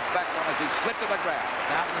that half-back one as he slipped to the ground.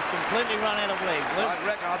 Carlton's completely run out of legs. I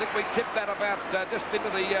reckon. I think we tipped that about just into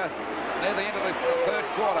the near the end of the third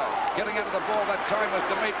quarter. Getting into the ball that time was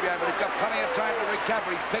Demetrio, but he's got plenty of time to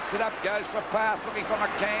recover. He picks it up, goes for a pass, looking for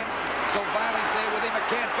McCann. Silvani's there with him.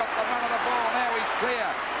 McCann's got the run of the ball. Now he's clear.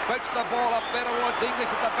 Boots the ball up there towards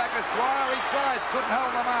English at the back as Dwyer. He flies. Couldn't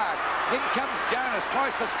hold the mark. In comes Jonas.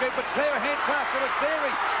 Tries to scoop it. Clear hand pass to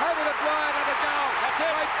Asiri. Over to Dwyer to the goal. That's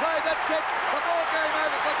it. Great play. That's it. The ball game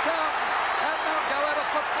over for Carlton. And they'll go out of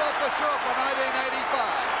football for sure for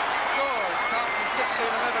 1985. Scores Carlton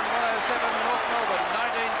 16-11, 107, North Melbourne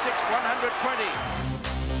 19-6, 120.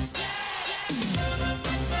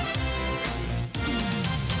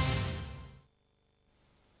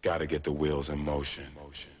 Gotta get the wheels in motion.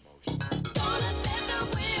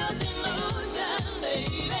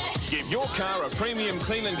 Give your car a premium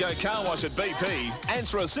clean and go car wash at BP.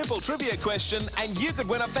 Answer a simple trivia question and you could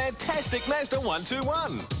win a fantastic Mazda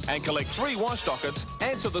 121. And collect 3 wash dockets,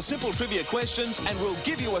 answer the simple trivia questions and we'll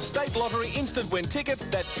give you a state lottery instant win ticket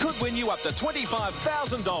that could win you up to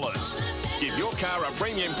 $25,000. Give your car a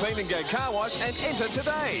premium clean and go car wash and enter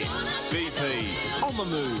today. BP, on the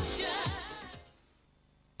move.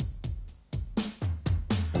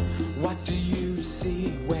 What do you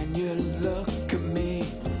see when you look at me?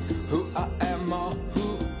 Who I am or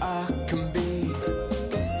who I can be?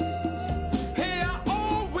 Hey, I've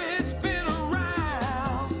always been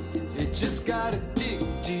around. You just gotta dig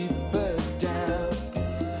deeper down.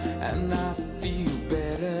 And I feel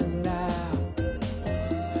better now.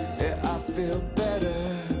 Yeah, I feel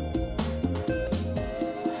better.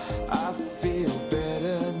 I feel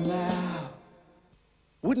better now.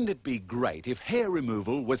 Wouldn't it be great if hair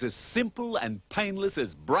removal was as simple and painless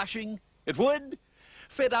as brushing? It would.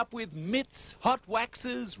 Fed up with mitts, hot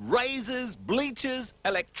waxes, razors, bleachers,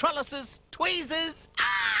 electrolysis, tweezers?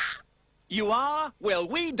 Ah! You are? Well,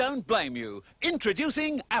 we don't blame you.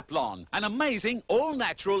 Introducing Aplon, an amazing,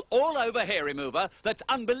 all-natural, all-over hair remover that's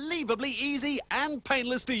unbelievably easy and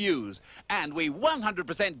painless to use. And we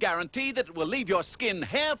 100% guarantee that it will leave your skin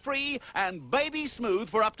hair-free and baby-smooth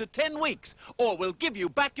for up to 10 weeks, or we'll give you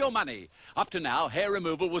back your money. Up to now, hair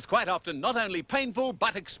removal was quite often not only painful,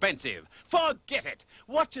 but expensive. Forget it!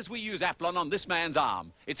 Watch as we use Aplon on this man's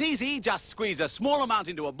arm. It's easy, just squeeze a small amount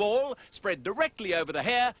into a ball, spread directly over the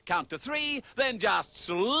hair, count to 3, then just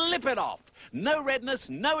slip it off. No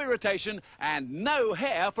redness, no irritation, and no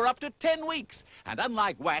hair for up to 10 weeks. And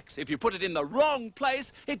unlike wax, if you put it in the wrong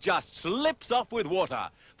place, it just slips off with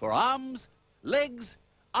water. For arms, legs,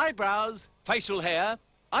 eyebrows, facial hair,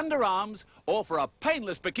 underarms, or for a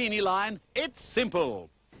painless bikini line, it's simple.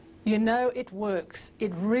 You know it works.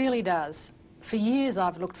 It really does. For years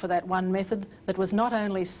I've looked for that one method that was not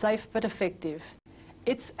only safe but effective.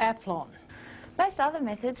 It's Aplon. Most other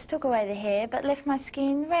methods took away the hair but left my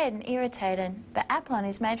skin red and irritated. But Aplon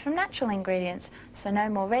is made from natural ingredients, so no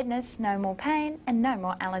more redness, no more pain and no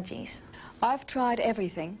more allergies. I've tried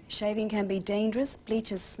everything. Shaving can be dangerous,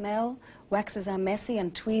 bleaches smell, waxes are messy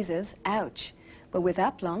and tweezers, ouch. But with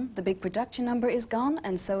Aplon, the big production number is gone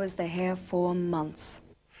and so is the hair for months.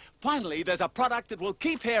 Finally, there's a product that will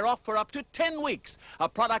keep hair off for up to 10 weeks. A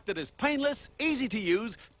product that is painless, easy to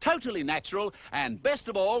use, totally natural, and best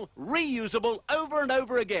of all, reusable over and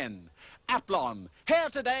over again. Aplon. Hair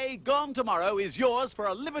today, gone tomorrow is yours for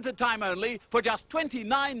a limited time only for just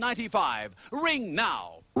 $29.95. Ring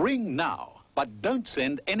now. Ring now. But don't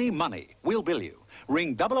send any money. We'll bill you.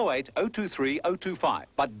 Ring 008 023 025.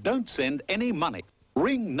 But don't send any money.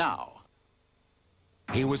 Ring now.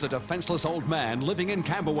 He was a defenseless old man living in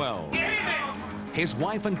Camberwell. His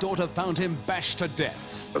wife and daughter found him bashed to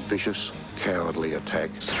death. A vicious, cowardly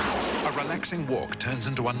attack. A relaxing walk turns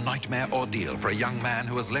into a nightmare ordeal for a young man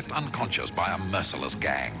who is left unconscious by a merciless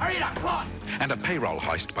gang. Hurry up, come on! And a payroll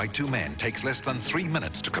heist by 2 men takes less than 3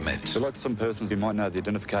 minutes to commit. Select some persons who might know the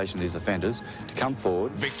identification of these offenders to come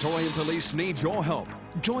forward. Victorian Police need your help.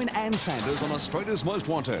 Join Ann Sanders on Australia's Most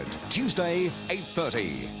Wanted, Tuesday,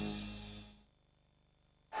 8:30.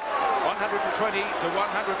 120 to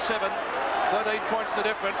 107. 13 points the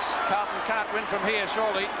difference. Carlton can't win from here,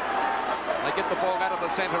 surely. They get the ball out of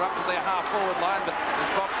the centre up to their half-forward line, but as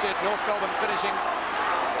Bob said, North Melbourne finishing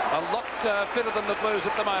a lot fitter than the Blues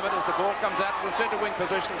at the moment as the ball comes out to the centre wing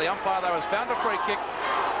position. The umpire, though, has found a free kick.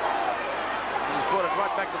 He's brought it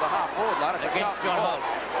right back to the half-forward line. It's against John Holt.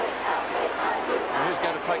 Who's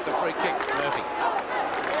going to take the free kick? Murphy. A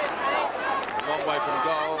long way from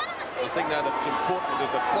goal. The thing now that's important is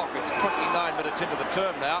the clock. It's 29 minutes into the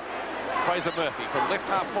term now. Fraser Murphy from left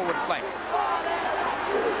half forward flank.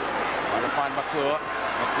 Trying to find McClure.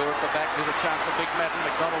 McClure at the back. Here's a chance for Big Madden.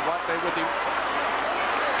 McDonald right there with him.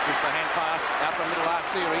 Gives the hand pass out the middle.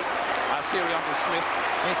 Arsery. Arsery onto Smith.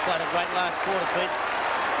 Smith played a great last quarter, Pete.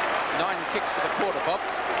 9 kicks for the quarter, Bob.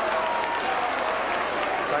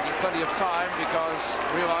 Taking plenty of time because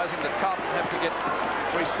realising that Carlton have to get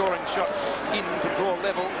 3 scoring shots in to draw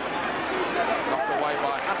level. Knocked away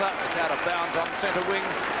by Hunter. It's out of bounds on centre wing.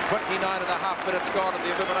 29.5 minutes gone in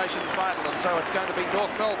the elimination final, and so it's going to be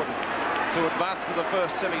North Melbourne to advance to the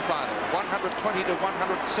first semi-final. 120 to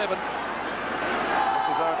 107. Looks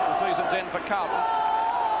as though it's the season's end for Carlton.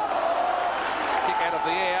 Kick out of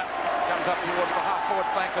the air. Comes up towards the half-forward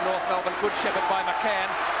flank for North Melbourne. Good shepherd by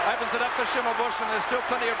McCann. Opens it up for Schimmelbusch, and there's still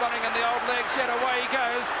plenty of running in the old legs. Yet away he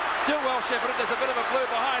goes. Still well shepherded. There's a bit of a blue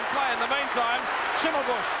behind play in the meantime.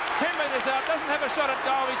 Schimmelbusch, 10 metres out, doesn't have a shot at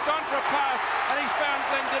goal. He's gone for a pass, and he's found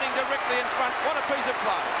Glendinning directly in front. What a piece of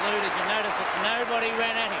play. Lou, did you notice that nobody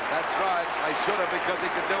ran at him? That's right. They should have, because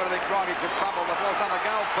he could do anything wrong. He could fumble. The ball's on the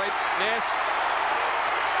goal, Pete. Yes.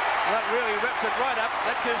 That really wraps it right up.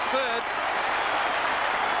 That's his third.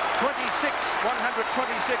 126,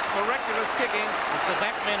 miraculous kicking. If the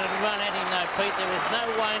backmen had run at him though, Pete, there was no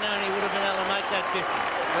way known he would have been able to make that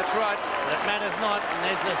distance. That's right. But it matters not, and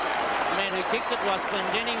there's the man who kicked it was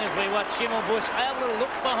Glendinning as we watch Schimmelbusch able to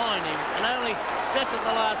look behind him, and only just at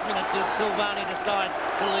the last minute did Silvani decide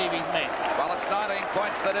to leave his man. Well, it's 19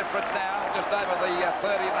 points the difference now, just over the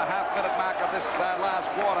 30.5-minute mark of this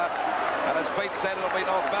last quarter. And as Pete said, it'll be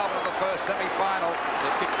North Melbourne in the first semi-final.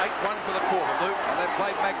 They've kicked 8-1 for the quarter, Luke. And they've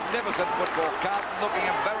played magnificent football. Carlton looking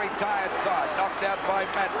a very tired side. Knocked out by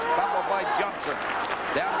Madden, fumbled by Johnson.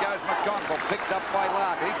 Down goes McConville, picked up by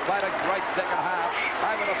Lark. He's played a great second half.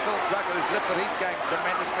 Over to Phil Crocker, who's lifted his game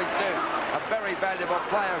tremendously too. A very valuable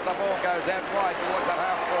player as the ball goes out wide towards that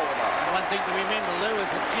half-forward line. One thing to remember, Lou,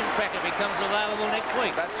 is that Jim Cracker becomes available next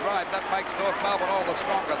week. That's right. That makes North Melbourne all the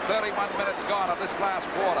stronger. 31 minutes gone of this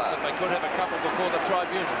last quarter. But they could have a couple before the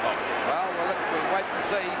tribunal, Bob. Well, we'll wait and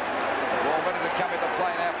see. The ball ready to come into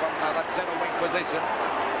play now from that centre wing position.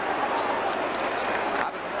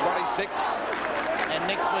 126. And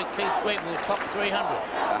next week, Keith Greg will top 300. 107,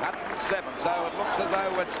 so it looks as though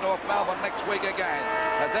it's North Melbourne next week again.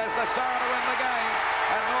 As there's the siren to win the game,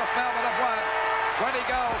 and North Melbourne have won. 20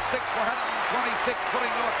 goals, 6, 126, putting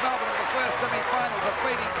North Melbourne in the first semi-final,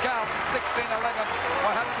 defeating Carlton 16-11,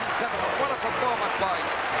 107. What a performance by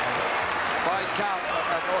Carlton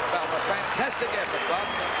at North Melbourne. Fantastic effort, Bob.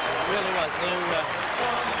 It really was, Lou.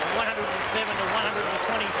 107 to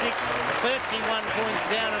 126, 31 points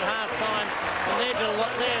down at half-time, and they're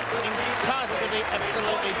entitled to be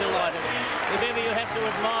absolutely delighted. If ever you have to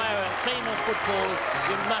admire a team of footballers,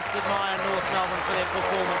 you must admire North Melbourne for their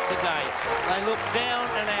performance today. They looked down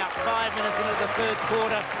and out 5 minutes into the third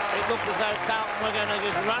quarter. It looked as though Carlton were going to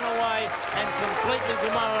just run away and completely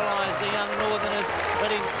demoralise the young Northerners,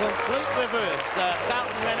 but in complete reverse.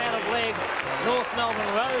 Carlton ran out of legs. North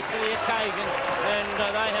Melbourne rose to the occasion, and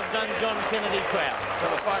they have done John Kennedy proud. So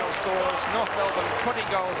the final scores, North Melbourne 20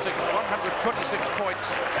 goals, 6, 126 points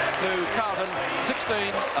to Carlton,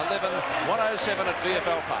 16-11, 107 at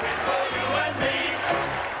VFL Park.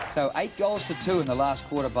 So 8 goals to 2 in the last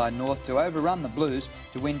quarter by North to overrun the Blues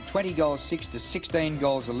to win 20 goals 6 to 16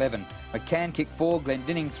 goals 11. McCann kicked 4,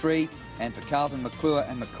 Glendinning 3, and for Carlton, McClure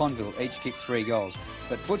and McConville each kicked 3 goals.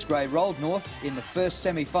 But Footscray rolled North in the first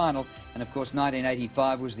semi-final, and of course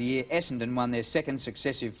 1985 was the year Essendon won their second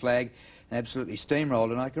successive flag and absolutely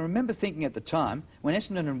steamrolled. And I can remember thinking at the time, when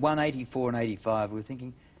Essendon had won 84 and 85, we were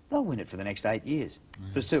thinking, they'll win it for the next 8 years.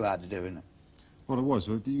 But it's too hard to do, isn't it? Well, it was.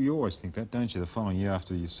 You always think that, don't you? The following year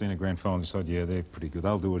after you've seen a grand final, you decide, yeah, they're pretty good.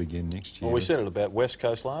 They'll do it again next year. Well, we said it about West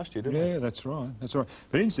Coast last year, didn't we? Yeah, that's right. That's right.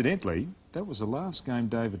 But incidentally, that was the last game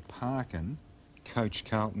David Parkin coached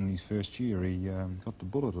Carlton in his first year. He got the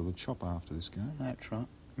bullet or the chop after this game. That's right.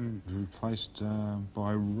 Replaced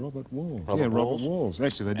by Robert Walls. Robert Walls.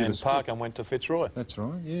 Actually, they did and Parkin went to Fitzroy. That's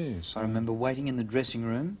right, yes. I remember waiting in the dressing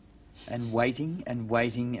room and waiting and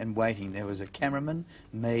waiting and waiting. There was a cameraman,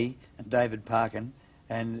 me, and David Parkin,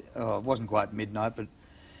 and it wasn't quite midnight, but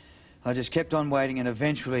I just kept on waiting, and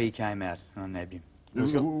eventually he came out, and I nabbed him.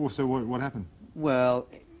 So what happened? Well,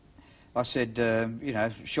 I said, you know,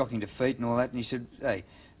 shocking defeat and all that, and he said, hey,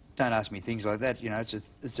 don't ask me things like that, you know, it's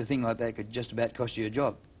a thing like that could just about cost you a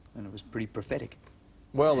job, and it was pretty prophetic.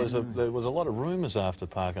 Well, there was a lot of rumours after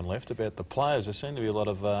Parkin left about the players. There seemed to be a lot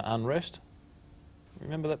of unrest.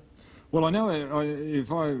 Remember that? Well, I know,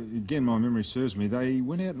 again, my memory serves me, they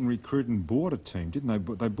went out and recruited and bought a team, didn't they?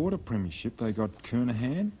 But they bought a premiership. They got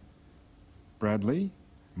Kernahan, Bradley,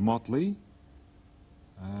 Motley.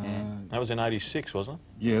 That was in '86, wasn't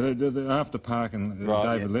it? Yeah, after Park and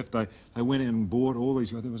David left, they went out and bought all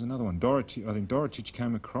these. There was another one. I think Doricic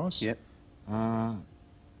came across. Yep.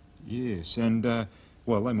 Yes, and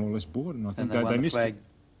well, they more or less bought it. And I think they missed flag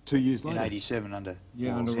 2 years later. in '87 under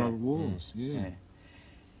Walls, under Robert Walls. Yeah.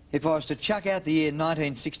 If I was to chuck out the year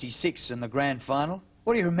 1966 and the grand final,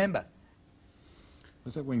 what do you remember?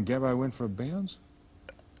 Was that when Gabbo went for a bounce?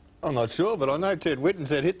 I'm not sure, but I know Ted Whitten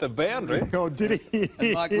said hit the boundary. Oh, did he?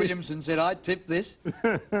 And Mike Williamson said, I'd tip this.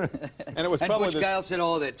 And it was probably Butch Gale said,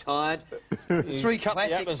 oh, they're tired. Three cut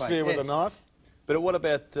the atmosphere with a knife. But what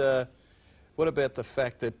about the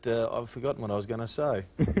fact that I've forgotten what I was going to say?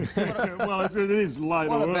 Well, it is late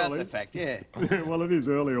or early. What about the fact, well, it is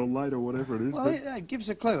early or late or whatever it is. Well, give us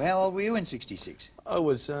a clue. How old were you in '66? I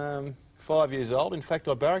was 5 years old. In fact,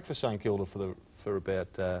 I barracked for St Kilda for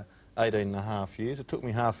about 18 and a half years. It took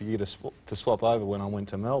me half a year to swap over when I went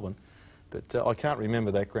to Melbourne. But I can't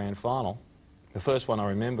remember that grand final. The first one I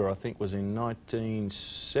remember, I think, was in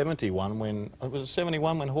 1971 when... Was it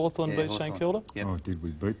 71 when Hawthorn beat St Kilda? Yep. Oh, did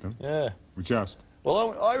we beat them? Yeah. We just.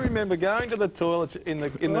 Well, I remember going to the toilets in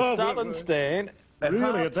the southern stand at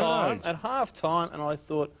half time, and I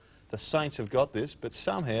thought, the Saints have got this, but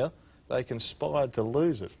somehow they conspired to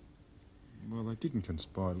lose it. Well, they didn't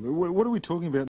conspire. What are we talking about?